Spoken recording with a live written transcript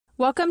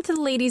Welcome to the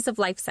Ladies of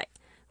LifeSite.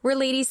 We're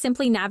ladies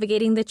simply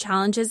navigating the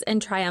challenges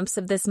and triumphs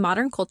of this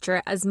modern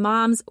culture as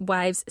moms,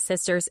 wives,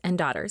 sisters, and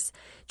daughters.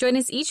 Join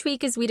us each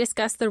week as we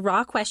discuss the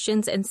raw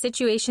questions and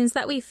situations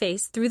that we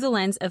face through the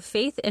lens of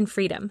faith and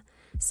freedom.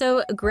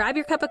 So grab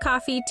your cup of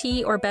coffee,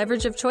 tea, or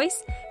beverage of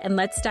choice, and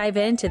let's dive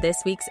into this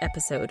week's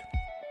episode.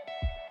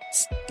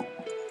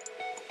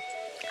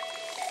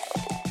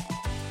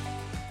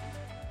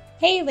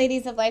 Hey,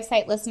 Ladies of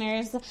LifeSite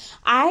listeners.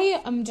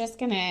 I am just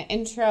going to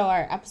intro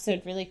our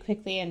episode really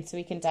quickly and so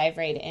we can dive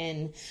right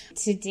in.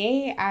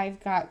 Today, I've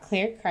got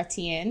Claire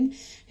Chrétien,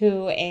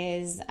 who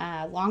is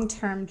a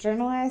long-term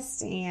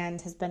journalist and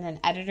has been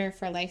an editor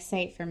for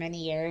LifeSite for many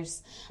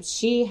years.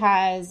 She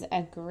has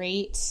a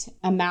great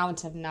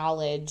amount of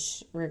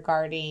knowledge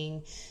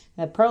regarding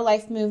the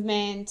pro-life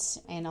movement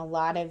and a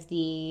lot of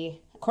the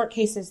court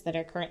cases that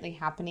are currently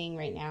happening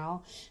right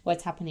now,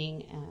 what's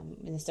happening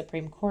in the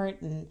Supreme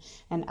Court and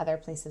other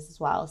places as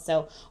well.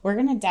 So we're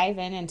going to dive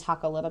in and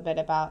talk a little bit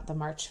about the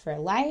March for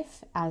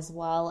Life, as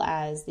well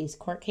as these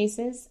court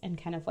cases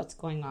and kind of what's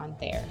going on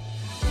there.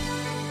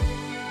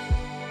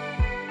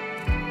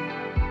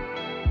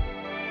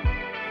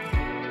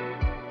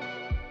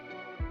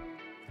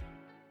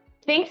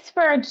 Thanks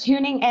for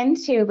tuning in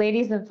to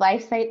Ladies of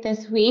LifeSite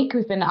this week.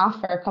 We've been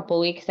off for a couple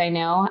weeks, I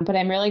know, but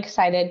I'm really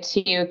excited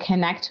to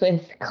connect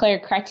with Claire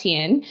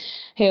Chrétien,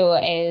 who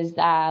is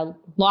a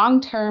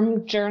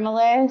long-term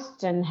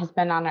journalist and has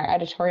been on our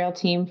editorial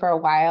team for a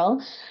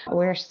while.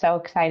 We're so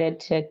excited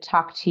to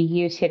talk to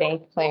you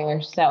today,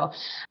 Claire. So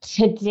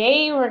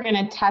today we're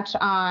going to touch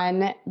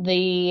on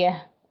the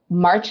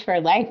March for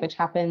Life, which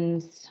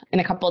happens in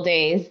a couple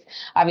days.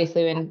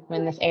 Obviously,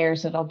 when this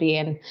airs, it'll be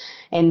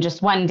in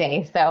just one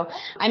day. So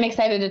I'm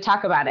excited to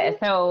talk about it.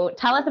 So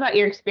tell us about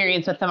your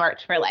experience with the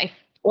March for Life.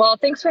 Well,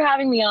 thanks for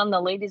having me on the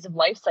Ladies of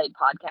LifeSite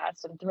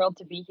podcast. I'm thrilled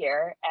to be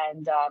here,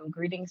 and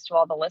greetings to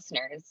all the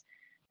listeners.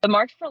 The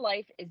March for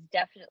Life is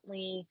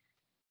definitely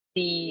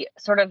the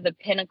sort of the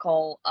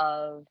pinnacle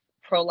of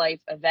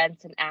pro-life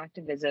events and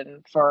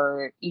activism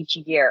for each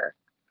year.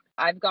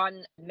 I've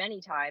gone many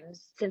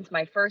times since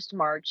my first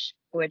march,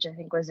 which I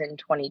think was in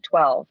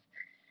 2012.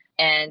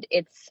 And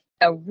it's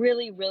a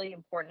really, really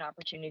important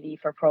opportunity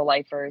for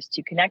pro-lifers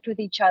to connect with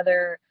each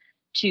other,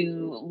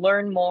 to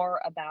learn more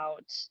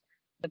about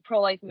the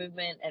pro-life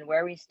movement and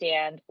where we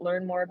stand,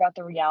 learn more about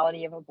the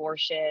reality of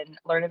abortion,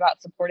 learn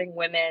about supporting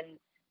women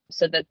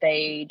so that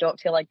they don't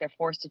feel like they're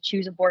forced to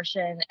choose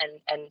abortion,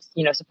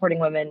 and supporting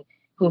women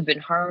who have been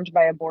harmed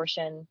by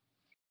abortion.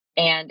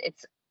 And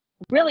it's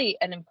really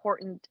an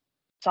important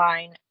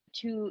sign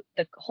to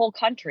the whole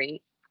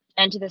country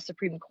and to the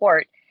Supreme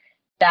Court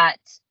that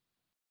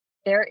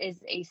there is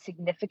a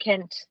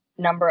significant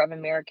number of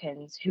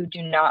Americans who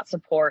do not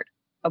support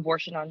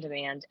abortion on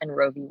demand and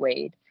Roe v.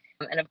 Wade.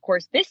 And of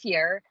course, this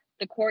year,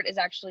 the court is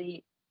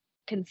actually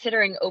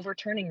considering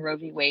overturning Roe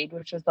v. Wade,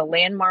 which was the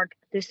landmark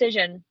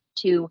decision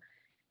to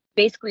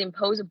basically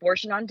impose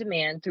abortion on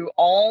demand through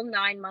all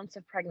 9 months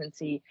of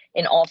pregnancy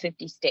in all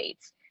 50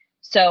 states.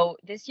 So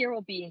this year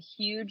will be a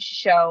huge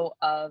show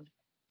of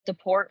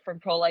support from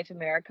Pro-Life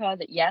America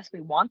that, yes,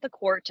 we want the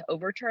court to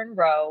overturn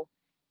Roe,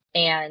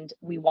 and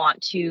we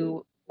want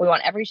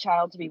every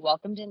child to be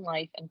welcomed in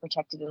life and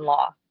protected in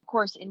law. Of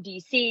course, in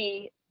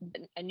DC,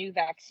 a new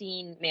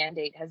vaccine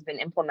mandate has been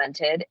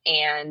implemented,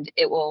 and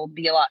it will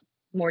be a lot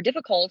more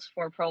difficult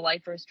for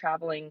pro-lifers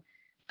traveling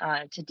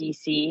to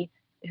DC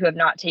who have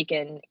not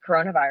taken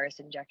coronavirus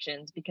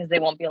injections, because they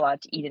won't be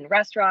allowed to eat in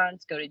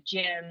restaurants, go to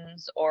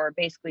gyms, or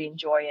basically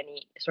enjoy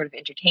any sort of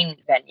entertainment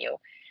venue.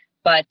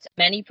 But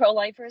many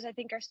pro-lifers, I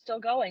think, are still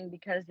going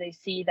because they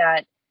see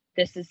that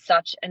this is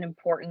such an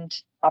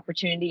important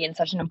opportunity and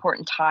such an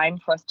important time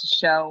for us to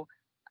show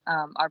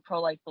our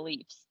pro-life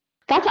beliefs.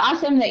 That's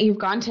awesome that you've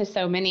gone to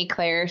so many,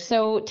 Claire.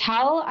 So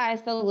tell us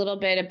a little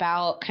bit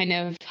about kind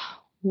of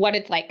what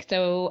it's like.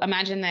 So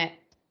imagine that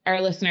our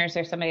listeners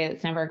are somebody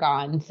that's never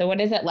gone. So what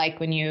is it like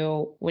when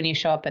you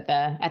show up at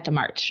the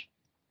march?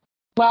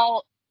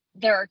 Well,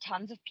 there are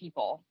tons of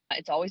people.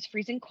 It's always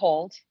freezing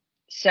cold.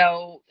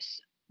 So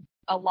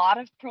a lot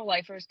of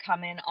pro-lifers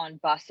come in on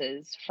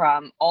buses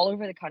from all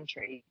over the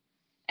country.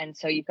 And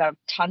so you've got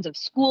tons of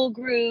school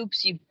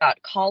groups, you've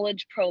got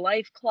college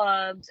pro-life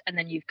clubs, and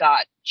then you've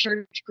got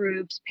church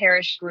groups,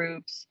 parish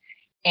groups,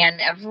 and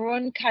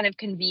everyone kind of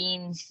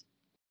convenes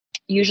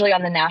usually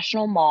on the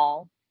National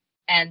Mall.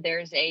 And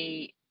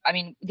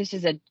this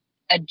is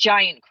a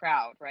giant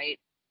crowd, right?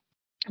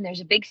 And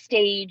there's a big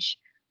stage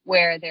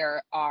where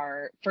there's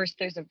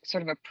a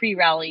sort of a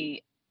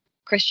pre-rally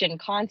Christian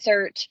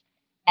concert.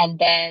 And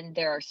then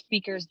there are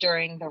speakers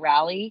during the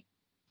rally.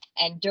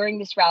 And during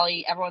this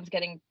rally, everyone's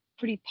getting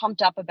pretty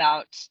pumped up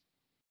about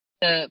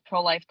the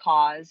pro-life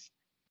cause.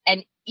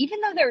 And even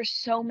though there are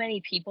so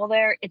many people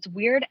there, it's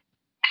weird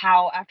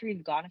how after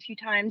you've gone a few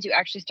times, you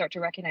actually start to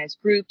recognize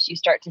groups. You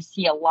start to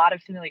see a lot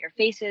of familiar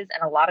faces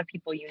and a lot of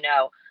people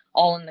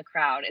all in the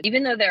crowd.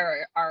 Even though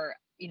there are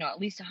at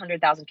least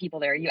 100,000 people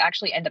there, you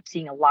actually end up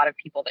seeing a lot of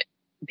people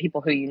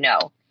who you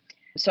know.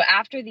 So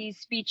after these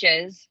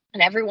speeches,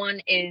 and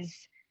everyone is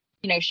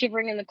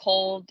shivering in the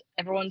cold.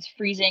 Everyone's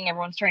freezing.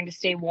 Everyone's trying to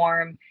stay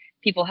warm.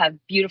 People have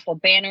beautiful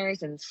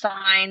banners and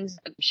signs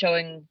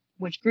showing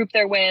which group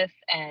they're with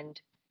and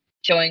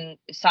showing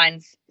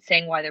signs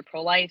saying why they're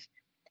pro-life.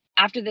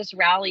 After this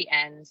rally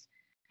ends,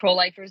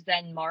 pro-lifers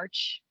then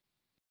march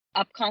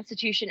up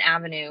Constitution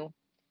Avenue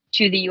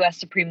to the U.S.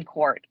 Supreme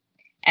Court.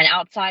 And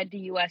outside the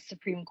U.S.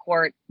 Supreme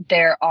Court,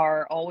 there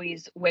are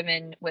always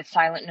Women with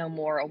Silent No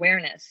More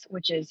Awareness,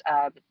 which is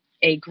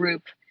a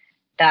group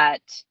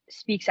that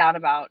speaks out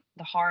about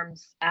the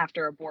harms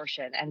after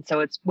abortion. And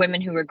so it's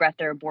women who regret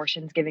their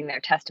abortions giving their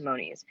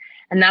testimonies.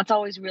 And that's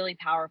always really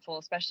powerful,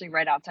 especially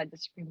right outside the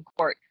Supreme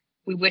Court.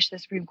 We wish the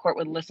Supreme Court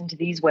would listen to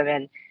these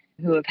women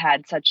who have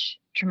had such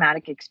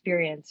traumatic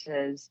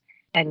experiences.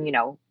 And,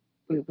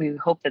 we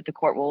hope that the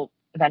court will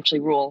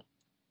eventually rule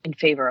in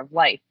favor of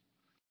life.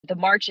 The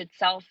march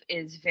itself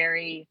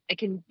it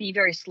can be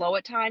very slow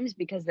at times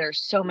because there are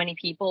so many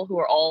people who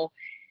are all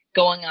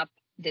going up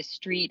this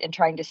street and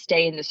trying to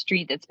stay in the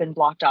street that's been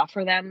blocked off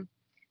for them.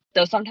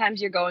 So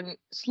sometimes you're going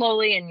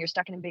slowly and you're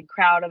stuck in a big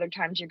crowd. Other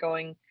times you're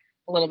going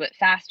a little bit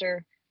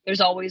faster.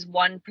 There's always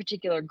one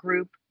particular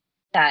group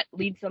that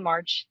leads the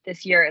march.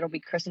 This year it'll be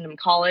Christendom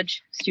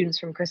College, students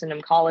from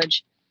Christendom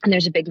College, and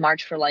there's a big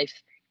March for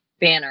Life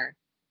banner.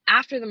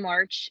 After the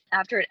march,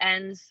 after it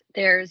ends,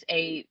 there's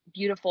a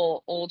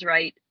beautiful old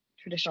rite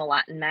traditional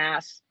Latin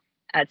Mass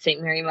at St.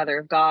 Mary, Mother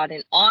of God,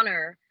 in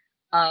honor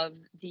of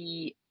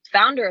the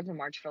founder of the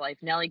March for Life,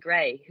 Nellie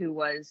Gray, who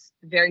was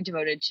very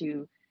devoted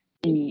to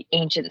the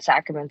ancient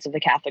sacraments of the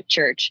Catholic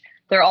Church.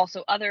 There are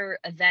also other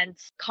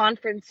events,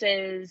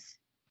 conferences,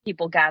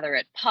 people gather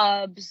at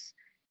pubs,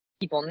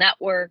 people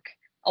network.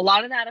 A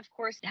lot of that, of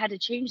course, had to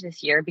change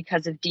this year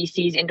because of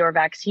DC's indoor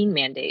vaccine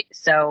mandate.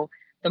 So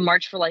the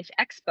March for Life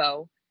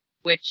Expo,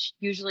 which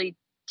usually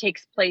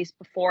takes place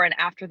before and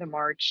after the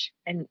march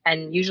and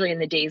usually in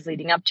the days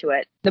leading up to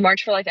it, the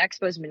March for Life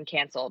Expo has been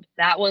canceled.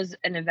 That was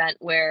an event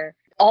where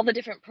all the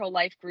different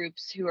pro-life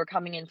groups who are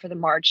coming in for the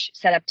march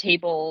set up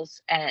tables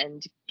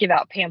and give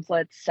out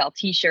pamphlets, sell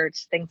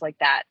t-shirts, things like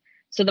that.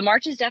 So the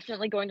march is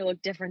definitely going to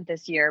look different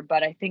this year,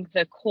 but I think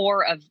the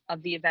core of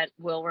the event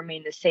will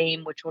remain the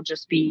same, which will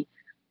just be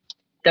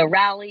the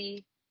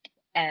rally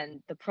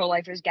and the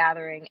pro-lifers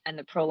gathering and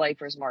the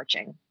pro-lifers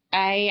marching.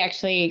 I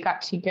actually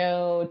got to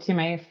go to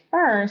my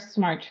first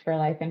March for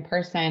Life in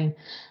person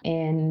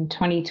in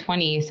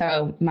 2020.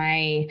 So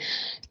my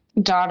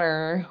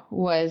daughter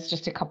was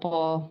just a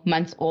couple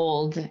months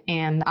old,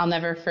 and I'll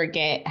never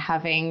forget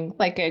having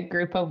like a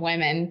group of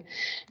women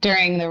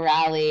during the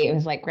rally. It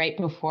was like right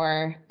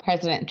before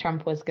President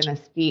Trump was going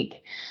to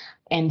speak,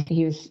 and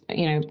he was,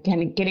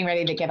 kind of getting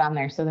ready to get on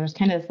there. So there was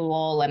kind of this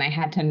lull, and I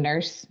had to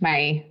nurse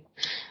my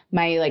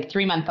like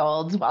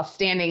 3-month-old while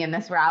standing in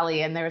this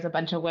rally, and there was a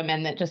bunch of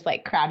women that just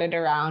like crowded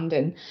around,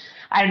 and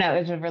I don't know, it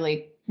was a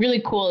really,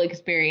 really cool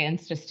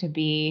experience just to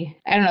be,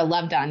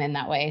 loved on in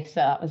that way.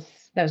 So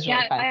that was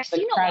really fun. I've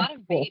seen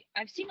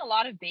a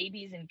lot of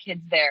babies and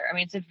kids there. I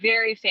mean, it's a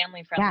very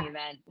family friendly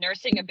event.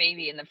 Nursing a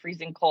baby in the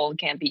freezing cold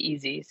can't be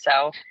easy.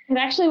 So it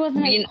actually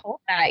wasn't as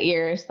cold that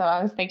year, so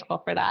I was thankful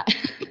for that.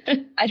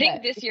 I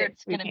think this year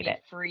it's going to be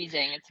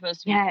freezing. It's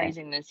supposed to be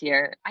freezing this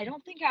year. I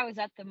don't think I was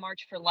at the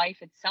March for Life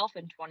itself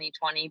in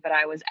 2020, but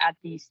I was at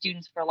the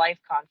Students for Life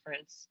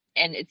conference.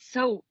 And it's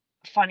so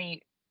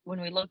funny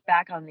when we look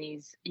back on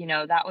these,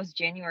 that was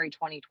January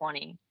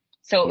 2020.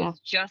 So it was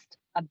just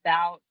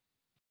about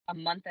a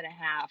month and a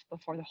half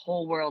before the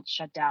whole world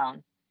shut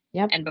down.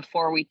 And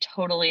before we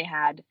totally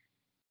had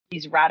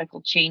these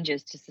radical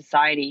changes to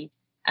society.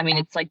 I mean,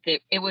 it's like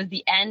it was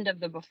the end of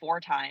the before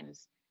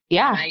times.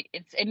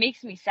 It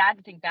makes me sad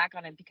to think back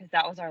on it because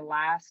that was our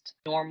last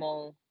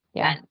normal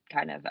event,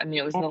 kind of. I mean,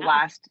 it was the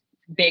last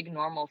big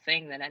normal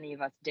thing that any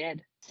of us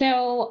did.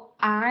 So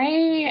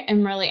I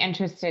am really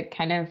interested,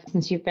 kind of,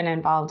 since you've been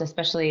involved,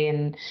 especially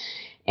in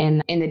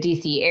the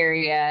DC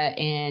area,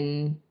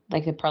 in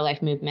like the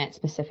pro-life movement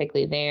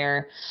specifically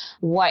there,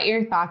 what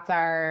your thoughts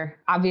are.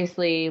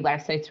 Obviously,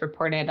 LifeSite's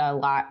reported a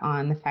lot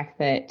on the fact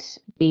that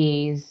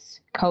these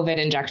COVID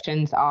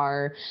injections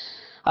are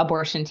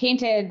abortion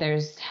tainted.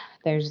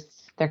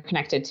 They're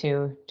connected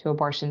to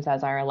abortions,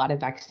 as are a lot of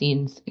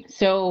vaccines.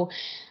 So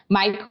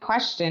my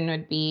question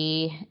would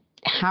be,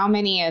 how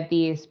many of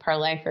these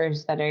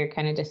pro-lifers that are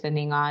kind of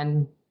descending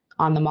on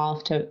the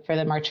mall for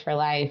the March for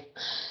Life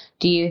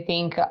do you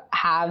think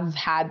have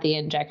had the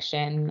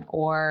injection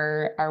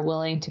or are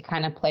willing to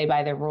kind of play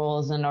by the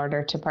rules in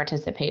order to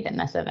participate in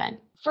this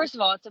event? First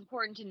of all, it's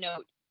important to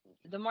note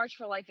the March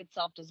for Life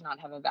itself does not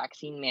have a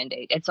vaccine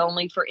mandate. It's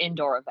only for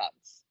indoor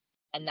events,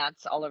 and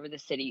that's all over the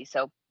city.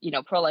 So,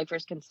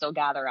 pro-lifers can still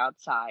gather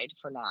outside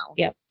for now.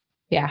 Yep.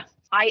 Yeah.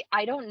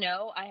 I don't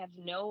know. I have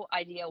no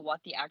idea what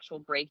the actual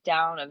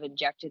breakdown of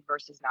injected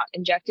versus not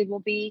injected will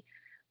be.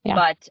 Yeah.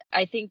 But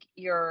I think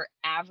your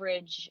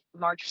average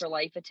March for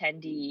Life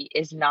attendee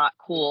is not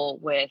cool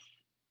with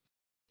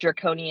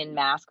draconian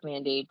mask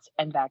mandates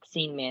and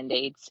vaccine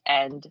mandates.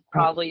 And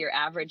probably your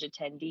average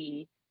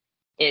attendee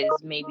is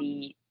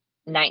maybe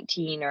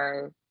 19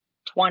 or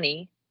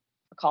 20,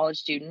 a college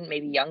student,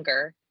 maybe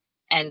younger.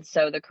 And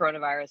so the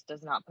coronavirus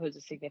does not pose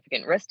a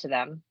significant risk to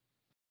them.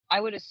 I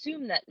would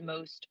assume that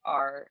most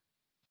are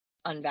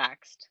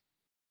unvaxxed.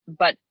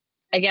 But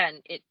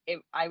again,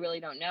 I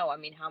really don't know. I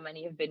mean, how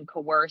many have been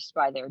coerced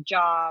by their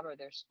job or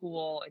their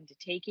school into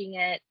taking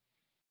it,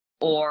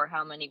 or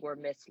how many were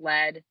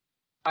misled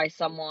by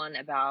someone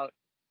about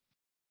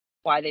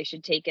why they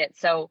should take it.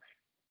 So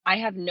I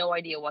have no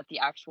idea what the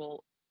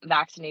actual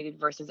vaccinated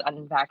versus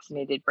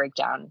unvaccinated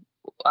breakdown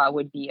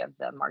would be of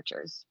the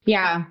marchers.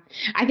 Yeah,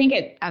 I think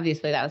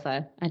obviously that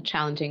was a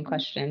challenging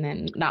question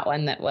and not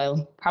one that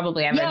we'll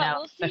probably ever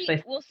know.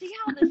 We'll see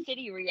how the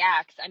city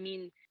reacts. I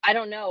mean, I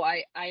don't know.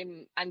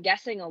 I'm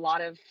guessing a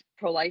lot of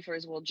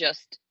pro-lifers will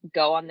just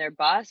go on their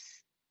bus,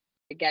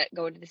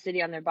 go to the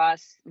city on their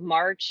bus,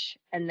 march,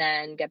 and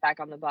then get back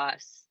on the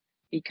bus,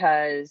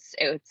 because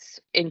it's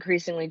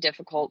increasingly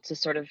difficult to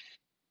sort of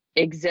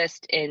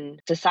exist in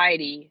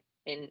society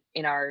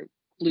in our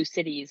blue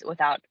cities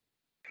without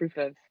proof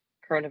of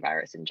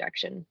coronavirus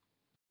injection.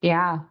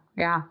 Yeah.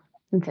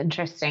 It's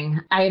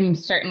interesting. I'm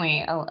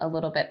certainly a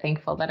little bit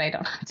thankful that I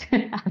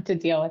don't have to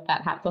deal with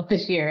that hassle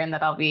this year, and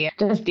that I'll be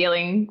just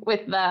dealing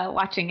with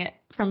watching it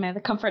from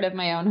the comfort of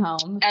my own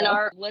home. And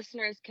our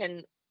listeners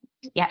can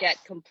get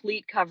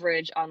complete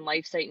coverage on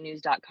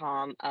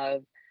lifesitenews.com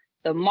of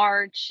the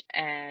march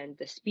and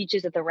the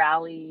speeches at the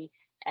rally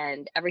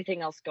and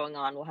everything else going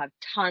on. We'll have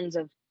tons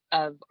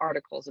of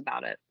articles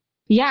about it.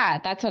 Yeah,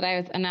 that's what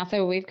and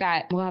also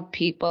we'll have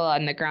people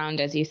on the ground,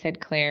 as you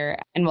said, Claire,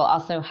 and we'll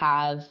also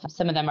have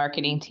some of the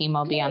marketing team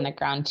will be on the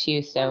ground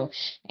too. So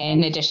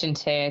in addition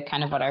to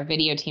kind of what our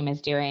video team is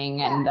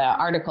doing and the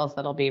articles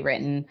that'll be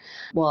written,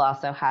 we'll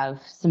also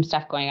have some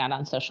stuff going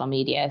on social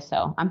media.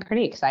 So I'm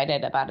pretty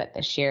excited about it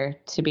this year,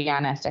 to be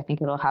honest. I think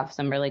it'll have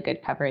some really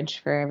good coverage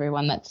for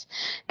everyone that's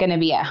going to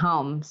be at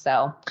home.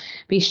 So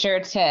be sure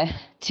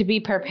to be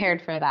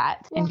prepared for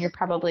that. And you're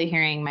probably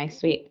hearing my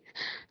sweet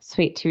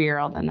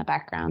 2-year-old in the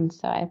background,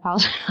 so I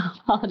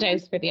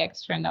apologize for the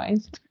extra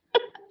noise.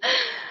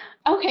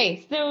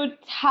 Okay, so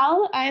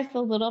tell us a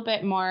little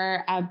bit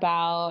more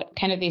about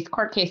kind of these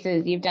court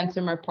cases. You've done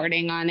some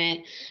reporting on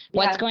it.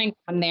 What's going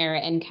on there,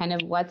 and kind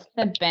of what's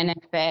the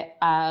benefit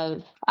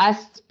of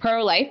us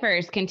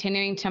pro-lifers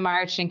continuing to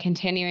march and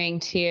continuing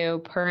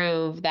to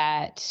prove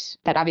that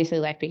obviously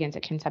life begins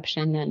at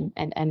conception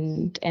and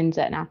ends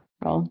at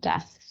natural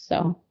death.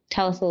 So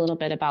tell us a little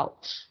bit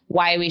about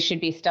why we should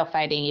be still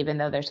fighting, even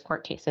though there's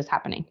court cases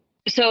happening.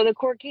 So the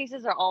court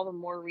cases are all the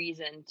more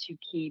reason to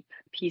keep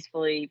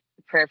peacefully,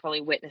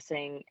 prayerfully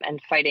witnessing and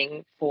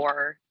fighting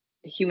for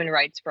human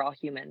rights for all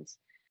humans.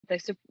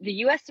 The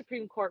U.S.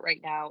 Supreme Court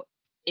right now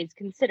is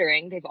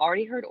considering, they've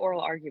already heard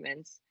oral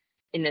arguments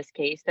in this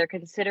case. They're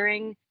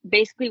considering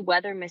basically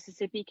whether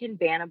Mississippi can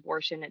ban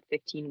abortion at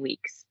 15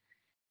 weeks.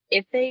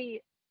 If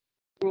they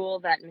rule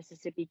that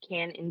Mississippi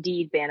can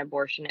indeed ban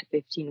abortion at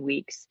 15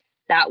 weeks,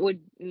 that would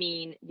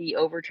mean the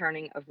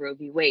overturning of Roe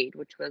v. Wade,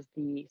 which was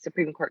the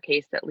Supreme Court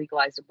case that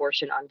legalized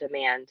abortion on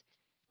demand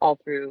all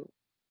through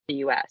the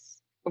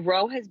U.S.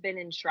 Roe has been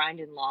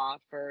enshrined in law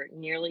for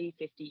nearly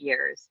 50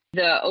 years.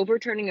 The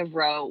overturning of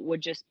Roe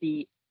would just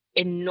be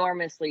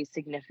enormously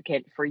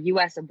significant for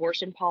U.S.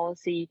 abortion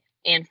policy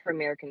and for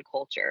American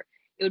culture.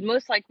 It would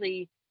most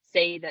likely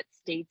say that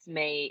states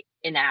may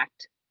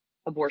enact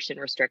abortion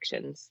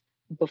restrictions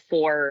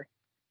before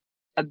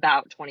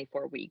about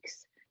 24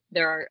 weeks.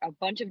 There are a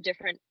bunch of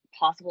different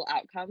possible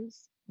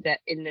outcomes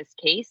that in this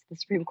case, the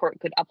Supreme Court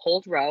could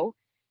uphold Roe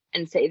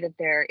and say that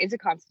there is a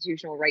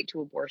constitutional right to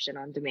abortion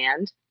on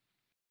demand.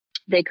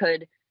 They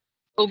could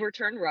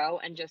overturn Roe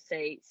and just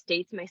say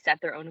states may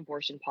set their own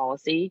abortion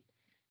policy.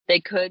 They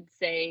could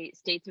say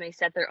states may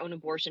set their own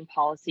abortion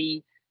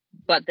policy,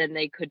 but then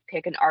they could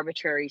pick an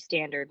arbitrary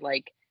standard,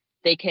 like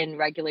they can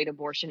regulate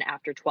abortion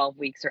after 12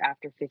 weeks or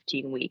after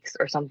 15 weeks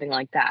or something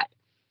like that.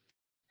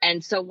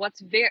 And so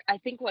I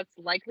think what's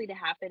likely to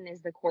happen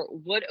is the court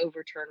would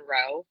overturn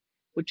Roe,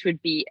 which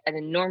would be an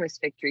enormous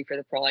victory for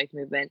the pro-life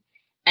movement,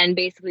 and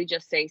basically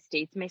just say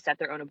states may set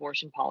their own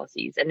abortion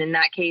policies. And in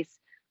that case,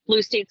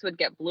 blue states would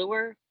get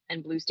bluer,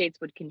 and blue states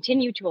would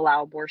continue to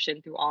allow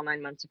abortion through all 9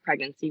 months of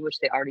pregnancy, which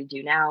they already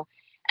do now.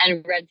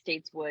 And red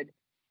states would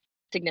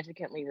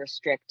significantly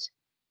restrict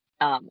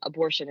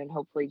abortion and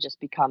hopefully just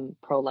become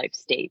pro-life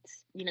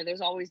states. You know, there's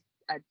always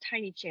a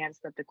tiny chance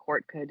that the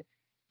court could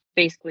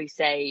basically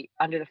say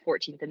under the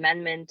 14th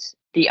Amendment,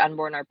 the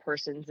unborn are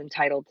persons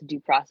entitled to due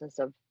process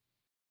of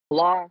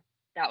law.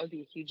 That would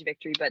be a huge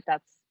victory, but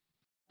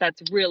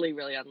that's really,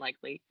 really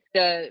unlikely.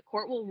 The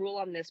court will rule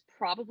on this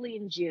probably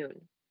in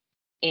June.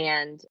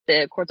 And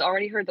the court's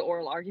already heard the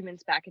oral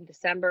arguments back in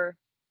December.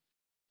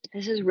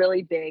 This is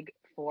really big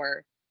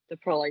for the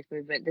pro-life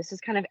movement. This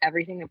is kind of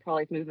everything the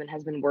pro-life movement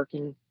has been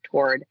working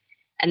toward.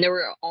 And there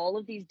were all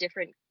of these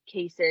different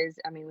cases.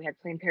 I mean, we had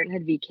Planned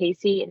Parenthood v.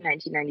 Casey in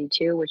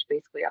 1992, which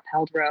basically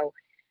upheld Roe.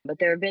 But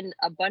there have been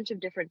a bunch of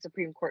different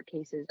Supreme Court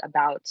cases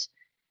about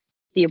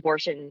the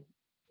abortion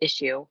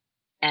issue.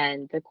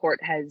 And the court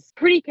has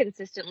pretty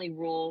consistently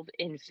ruled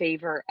in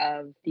favor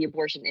of the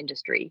abortion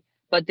industry.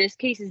 But this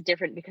case is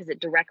different because it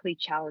directly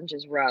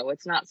challenges Roe.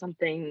 It's not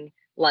something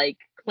like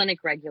clinic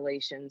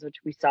regulations, which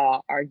we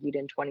saw argued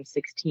in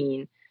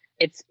 2016.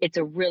 It's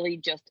a really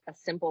just a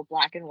simple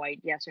black and white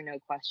yes or no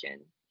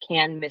question.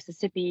 Can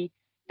Mississippi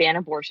ban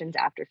abortions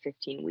after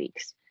 15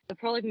 weeks? The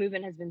pro-life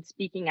movement has been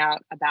speaking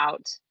out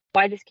about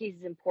why this case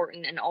is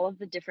important, and all of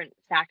the different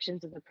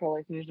factions of the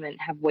pro-life movement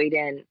have weighed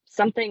in.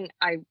 Something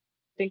I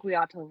think we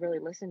ought to really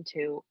listen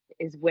to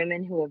is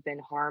women who have been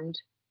harmed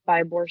by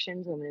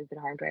abortions, women who've been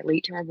harmed by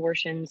late-term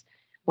abortions,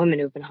 women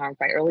who've been harmed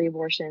by early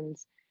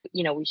abortions.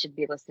 We should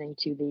be listening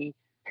to the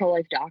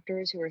pro-life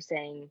doctors who are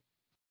saying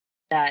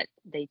that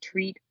they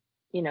treat,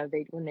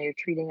 when they're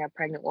treating a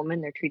pregnant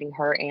woman, they're treating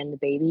her and the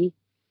baby.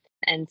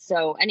 And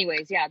so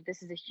anyways, yeah,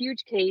 this is a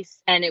huge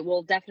case, and it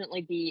will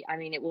definitely be,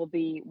 it will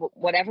be,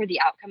 whatever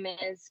the outcome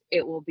is,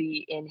 it will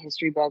be in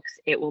history books.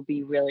 It will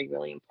be really,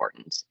 really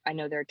important. I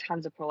know there are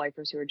tons of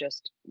pro-lifers who are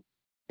just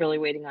really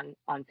waiting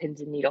on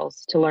pins and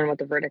needles to learn what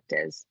the verdict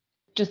is.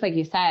 Just like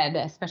you said,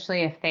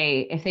 especially if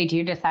they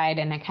do decide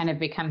and it kind of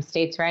becomes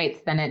states' rights,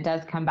 then it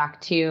does come back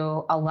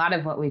to a lot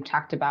of what we've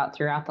talked about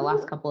throughout the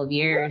last couple of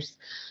years,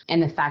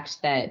 and the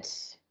fact that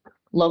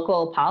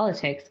local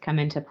politics come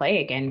into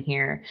play again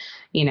here.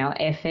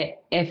 If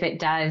it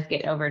does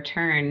get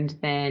overturned,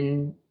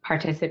 then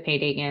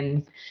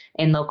participating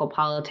in local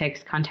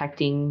politics,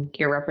 contacting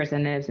your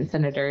representatives and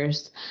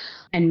senators,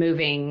 and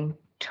moving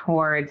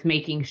towards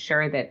making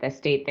sure that the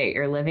state that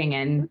you're living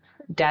in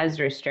does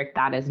restrict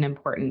that is an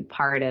important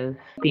part of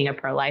being a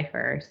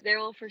pro-lifer. There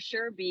will for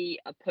sure be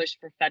a push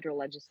for federal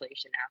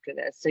legislation after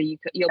this. So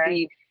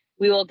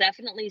we will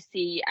definitely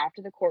see,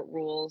 after the court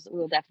rules, we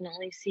will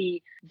definitely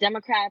see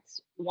Democrats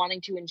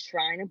wanting to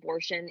enshrine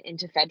abortion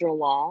into federal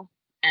law,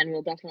 and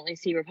we'll definitely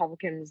see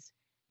Republicans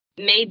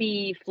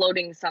maybe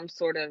floating some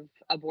sort of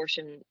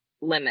abortion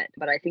limit.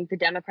 But I think the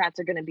Democrats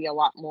are going to be a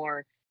lot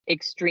more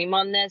extreme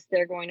on this.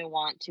 They're going to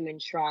want to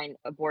enshrine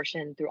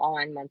abortion through all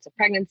 9 months of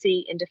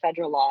pregnancy into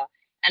federal law.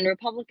 And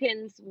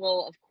Republicans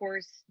will, of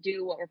course,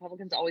 do what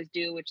Republicans always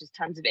do, which is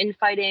tons of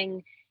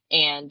infighting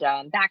and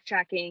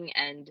backtracking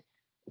and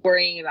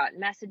worrying about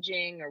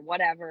messaging or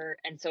whatever.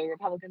 And so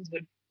Republicans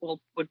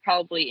would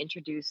probably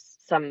introduce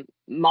some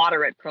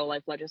moderate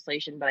pro-life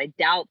legislation, but I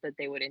doubt that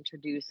they would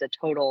introduce a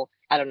total,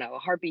 a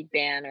heartbeat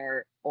ban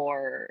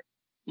or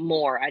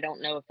more. I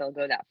don't know if they'll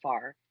go that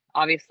far.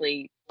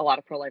 Obviously, a lot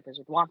of pro-lifers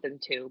would want them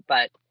to,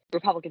 but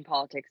Republican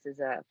politics is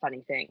a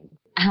funny thing.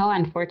 How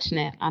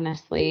unfortunate,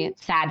 honestly.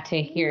 It's sad to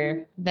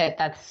hear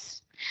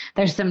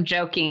there's some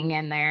joking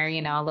in there,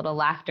 a little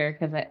laughter,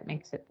 because it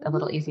makes it a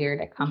little easier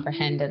to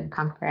comprehend and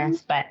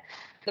compress. But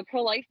the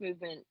pro-life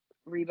movement,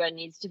 Reba,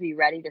 needs to be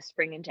ready to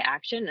spring into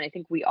action. And I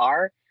think we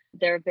are.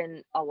 There have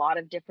been a lot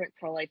of different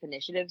pro-life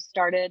initiatives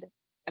started.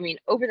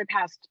 Over the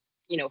past,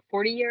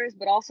 40 years,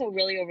 but also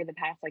really over the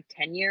past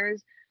 10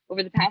 years.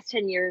 Over the past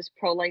 10 years,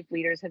 pro-life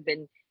leaders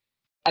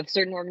of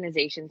certain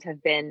organizations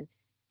have been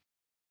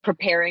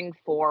preparing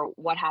for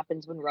what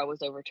happens when Roe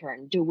is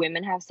overturned. Do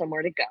women have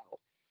somewhere to go?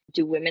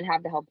 Do women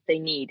have the help that they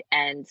need?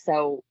 And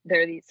so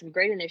there are some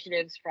great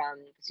initiatives from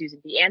Susan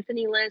B.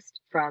 Anthony list,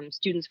 from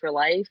Students for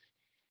Life.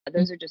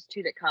 Those are just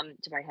two that come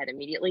to my head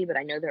immediately, but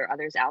I know there are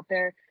others out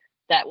there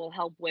that will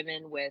help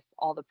women with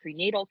all the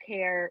prenatal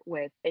care,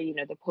 with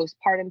the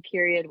postpartum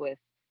period, with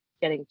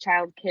getting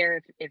childcare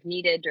if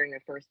needed during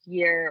their first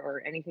year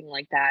or anything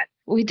like that.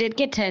 We did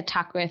get to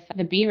talk with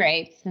the B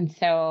Rights, and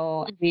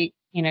so she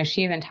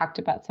even talked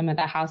about some of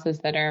the houses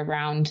that are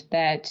around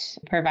that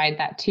provide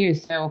that too.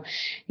 So,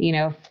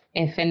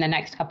 if in the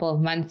next couple of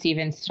months,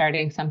 even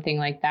starting something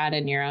like that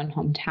in your own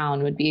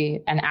hometown would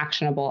be an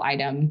actionable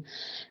item,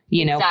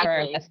 exactly. for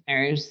our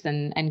listeners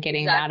and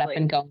getting that up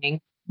and going.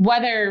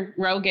 Whether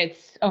Roe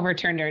gets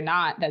overturned or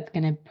not, that's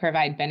going to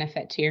provide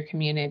benefit to your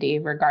community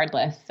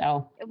regardless.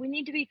 So we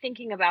need to be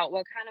thinking about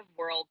what kind of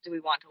world do we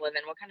want to live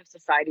in? What kind of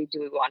society do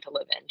we want to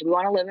live in? Do we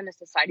want to live in a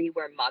society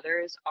where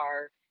mothers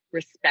are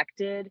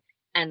respected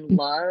and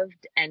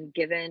loved and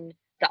given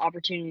the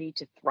opportunity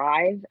to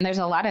thrive? And there's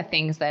a lot of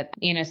things that,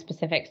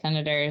 specific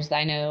senators,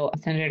 I know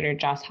Senator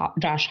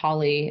Josh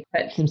Hawley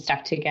put some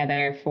stuff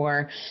together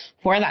for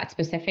that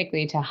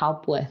specifically to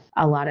help with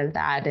a lot of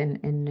that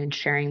and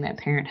ensuring that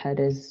parenthood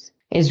is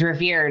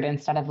revered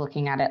instead of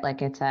looking at it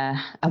like it's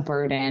a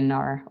burden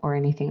or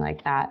anything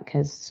like that.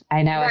 Because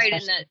I know,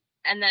 right,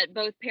 and that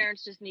both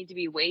parents just need to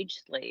be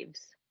wage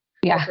slaves,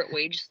 corporate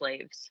wage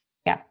slaves.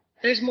 Yeah,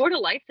 there's more to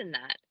life than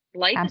that.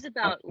 Life Absolutely.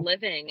 is about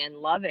living and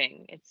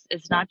loving.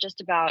 It's not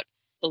just about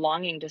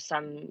belonging to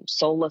some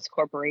soulless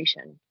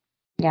corporation.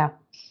 Yeah.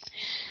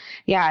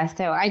 Yeah.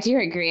 So I do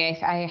agree.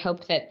 I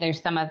hope that there's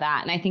some of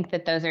that. And I think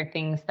that those are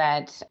things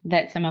that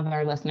some of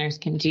our listeners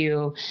can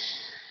do.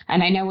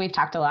 And I know we've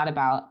talked a lot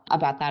about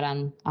that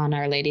on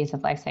our Ladies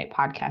of LifeSite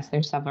podcast.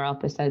 There's several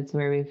episodes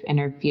where we've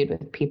interviewed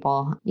with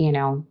people,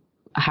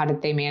 how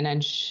did they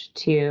manage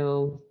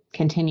to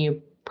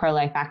continue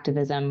pro-life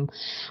activism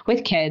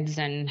with kids,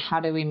 and how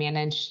do we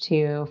manage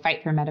to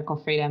fight for medical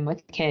freedom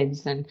with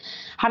kids, and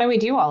how do we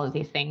do all of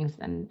these things,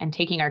 and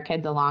taking our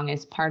kids along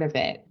is part of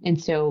it. And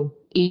so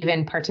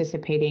even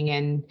participating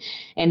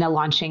in the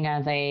launching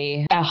of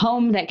a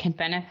home that can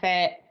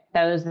benefit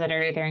those that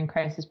are either in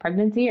crisis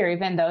pregnancy or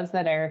even those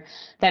that are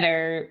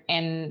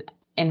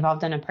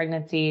involved in a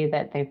pregnancy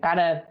that they've got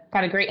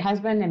a great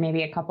husband and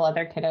maybe a couple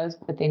other kiddos,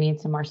 but they need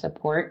some more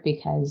support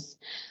because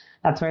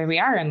that's where we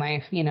are in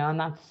life,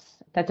 and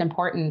that's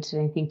important.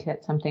 And I think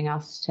that's something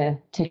else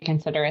to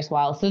consider as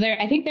well. So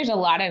I think there's a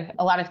lot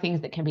of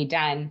things that can be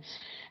done.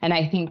 And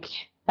I think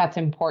that's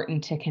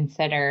important to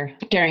consider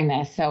during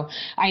this. So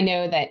I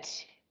know that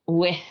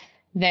with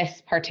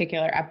this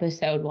particular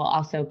episode, we'll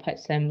also put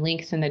some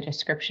links in the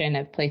description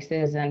of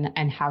places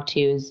and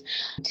how-tos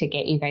to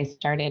get you guys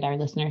started, our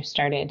listeners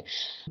started,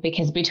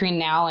 because between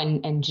now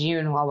and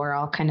June, while we're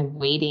all kind of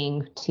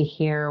waiting to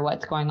hear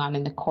what's going on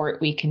in the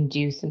court, we can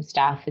do some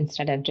stuff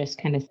instead of just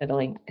kind of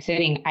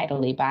sitting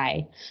idly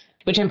by,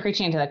 which I'm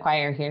preaching to the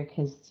choir here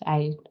because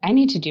I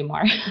need to do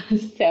more.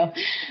 So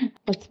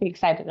let's be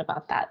excited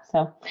about that.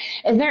 So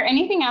is there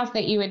anything else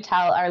that you would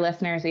tell our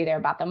listeners either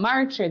about the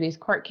march or these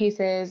court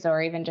cases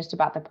or even just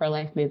about the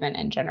pro-life movement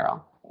in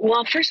general?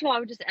 Well, first of all, I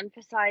would just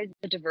emphasize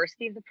the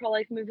diversity of the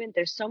pro-life movement.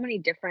 There's so many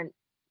different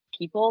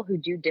people who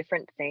do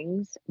different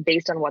things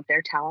based on what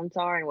their talents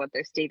are and what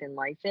their state in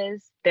life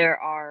is. There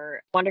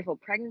are wonderful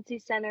pregnancy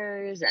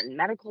centers and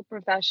medical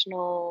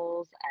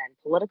professionals and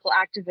political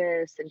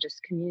activists and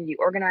just community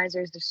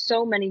organizers. There's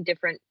so many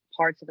different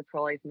parts of the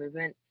pro-life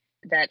movement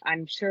that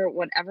I'm sure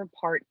whatever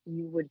part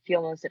you would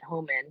feel most at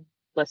home in,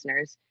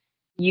 listeners,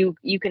 you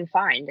can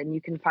find, and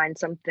you can find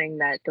something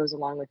that goes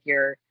along with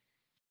your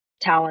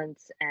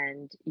talents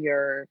and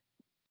your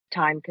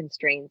time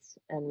constraints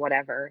and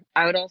whatever.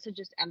 I would also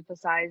just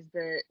emphasize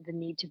the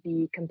need to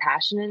be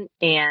compassionate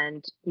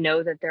and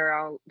know that there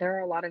are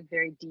a lot of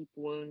very deep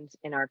wounds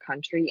in our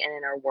country and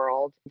in our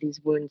world.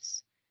 These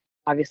wounds,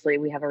 obviously,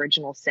 we have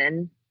original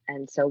sin,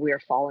 and so we are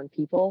fallen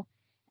people.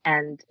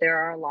 And there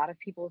are a lot of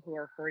people who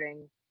are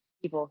hurting,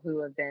 people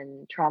who have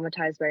been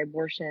traumatized by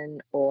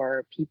abortion,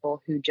 or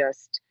people who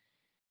just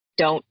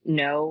don't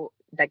know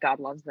that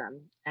God loves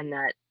them and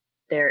that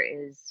there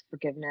is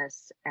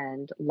forgiveness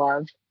and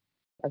love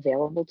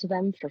available to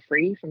them for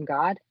free from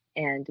God,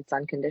 and it's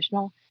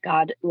unconditional.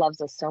 God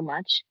loves us so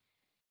much.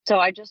 So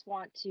I just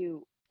want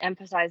to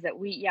emphasize that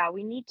we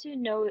need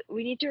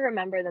to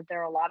remember that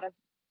there are a lot of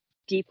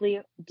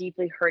deeply,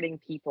 deeply hurting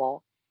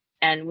people,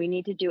 and we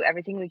need to do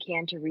everything we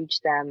can to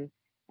reach them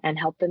and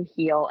help them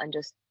heal and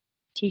just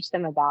teach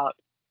them about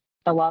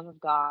the love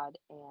of God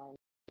and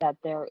that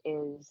there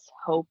is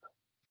hope.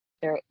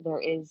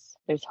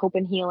 There's hope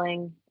and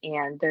healing,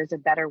 and there's a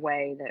better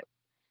way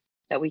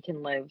that we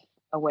can live,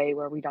 a way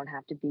where we don't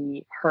have to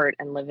be hurt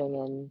and living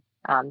in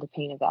the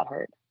pain of that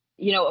hurt.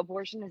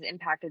 Abortion has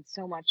impacted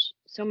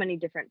so many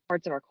different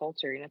parts of our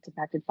culture. It's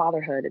impacted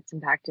fatherhood. It's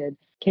impacted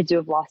kids who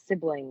have lost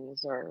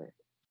siblings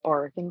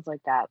or things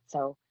like that.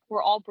 So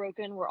we're all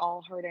broken. We're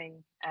all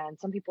hurting. And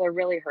some people are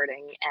really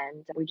hurting.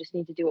 And we just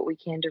need to do what we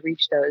can to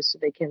reach those so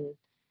they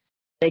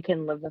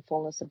can live the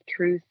fullness of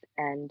truth,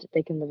 and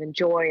they can live in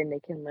joy, and they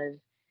can live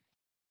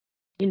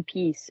in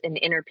peace, in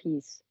inner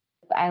peace.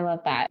 I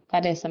love that.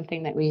 That is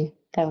something that we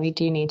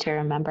do need to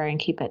remember and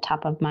keep it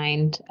top of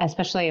mind,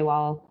 especially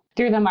while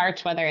through the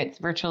march, whether it's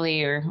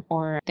virtually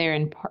or they're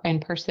in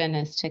person,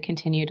 is to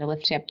continue to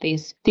lift up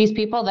these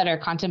people that are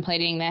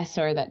contemplating this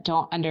or that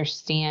don't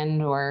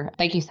understand, or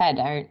like you said,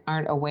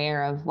 aren't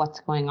aware of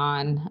what's going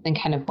on and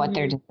kind of what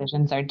their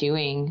decisions are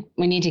doing.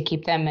 We need to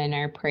keep them in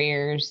our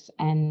prayers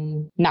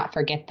and not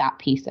forget that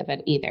piece of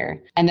it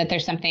either. And that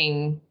there's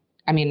something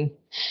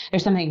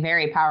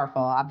very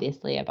powerful,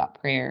 obviously,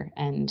 about prayer.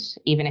 And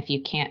even if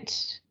you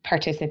can't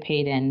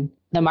participate in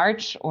the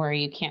march or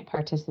you can't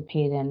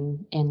participate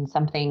in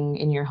something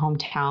in your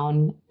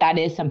hometown, that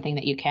is something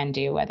that you can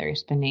do, whether you're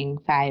spending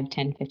 5,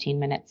 10, 15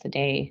 minutes a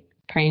day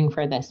praying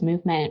for this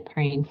movement,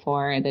 praying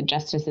for the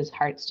justices'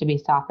 hearts to be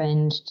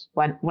softened,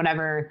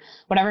 whatever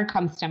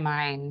comes to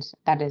mind,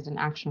 that is an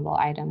actionable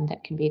item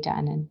that can be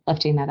done. And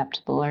lifting that up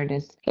to the Lord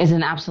is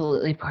an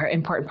absolutely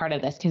important part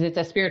of this, because it's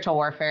a spiritual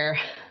warfare.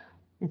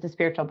 It's a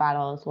spiritual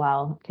battle as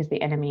well, because the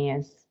enemy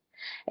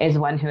is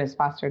one who has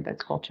fostered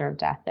this culture of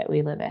death that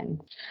we live in.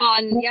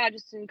 And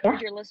just encourage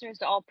your listeners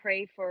to all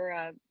pray for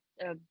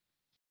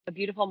a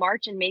beautiful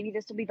march, and maybe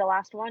this will be the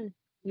last one.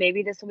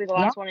 Maybe this will be the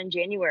last one in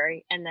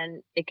January, and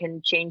then it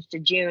can change to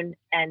June,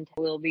 and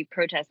we'll be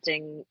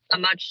protesting a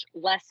much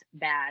less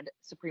bad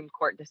Supreme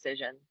Court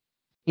decision.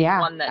 Yeah,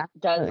 one that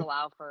does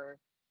allow for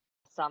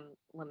some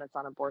limits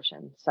on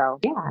abortion. So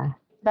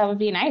that would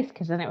be nice,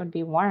 because then it would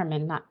be warm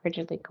and not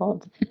frigidly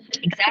cold.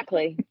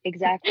 Exactly.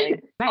 Nice.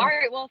 All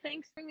right. Well,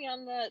 thanks for being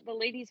on the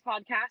Ladies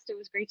Podcast. It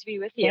was great to be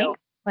with you. Thanks,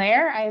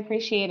 Claire. I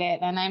appreciate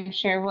it. And I'm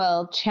sure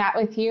we'll chat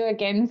with you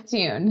again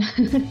soon.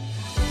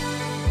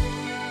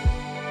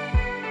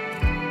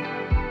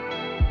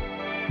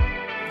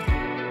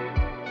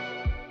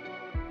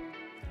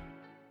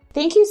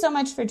 Thank you so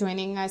much for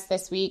joining us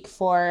this week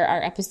for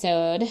our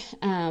episode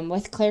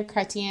with Claire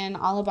Chrétien,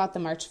 all about the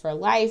March for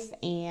Life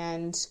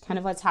and kind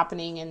of what's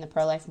happening in the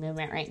pro-life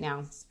movement right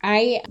now.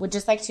 I would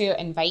just like to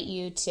invite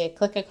you to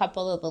click a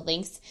couple of the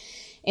links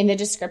in the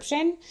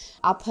description.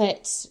 I'll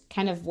put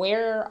kind of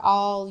where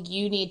all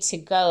you need to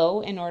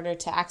go in order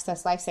to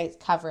access LifeSite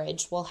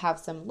coverage. We'll have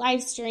some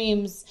live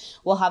streams.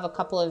 We'll have a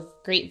couple of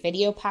great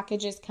video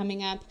packages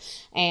coming up.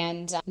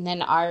 And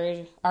then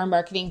our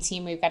marketing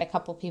team, we've got a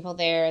couple people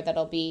there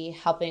that'll be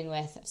helping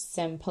with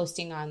some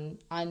posting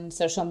on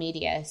social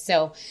media.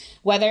 So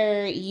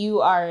whether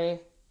you are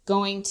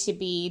going to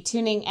be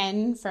tuning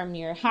in from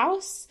your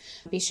house,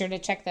 be sure to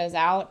check those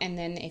out. And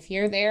then if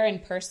you're there in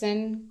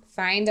person,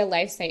 find a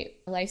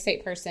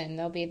LifeSite person.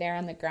 They'll be there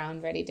on the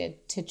ground ready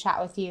to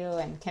chat with you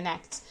and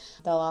connect.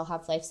 They'll all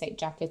have LifeSite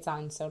jackets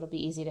on, so it'll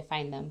be easy to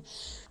find them.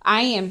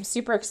 I am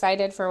super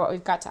excited for what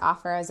we've got to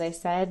offer, as I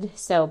said,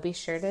 so be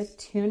sure to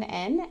tune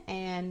in,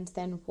 and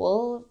then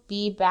we'll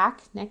be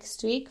back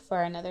next week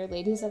for another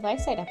Ladies of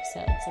LifeSite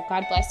episode. So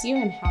God bless you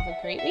and have a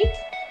great week.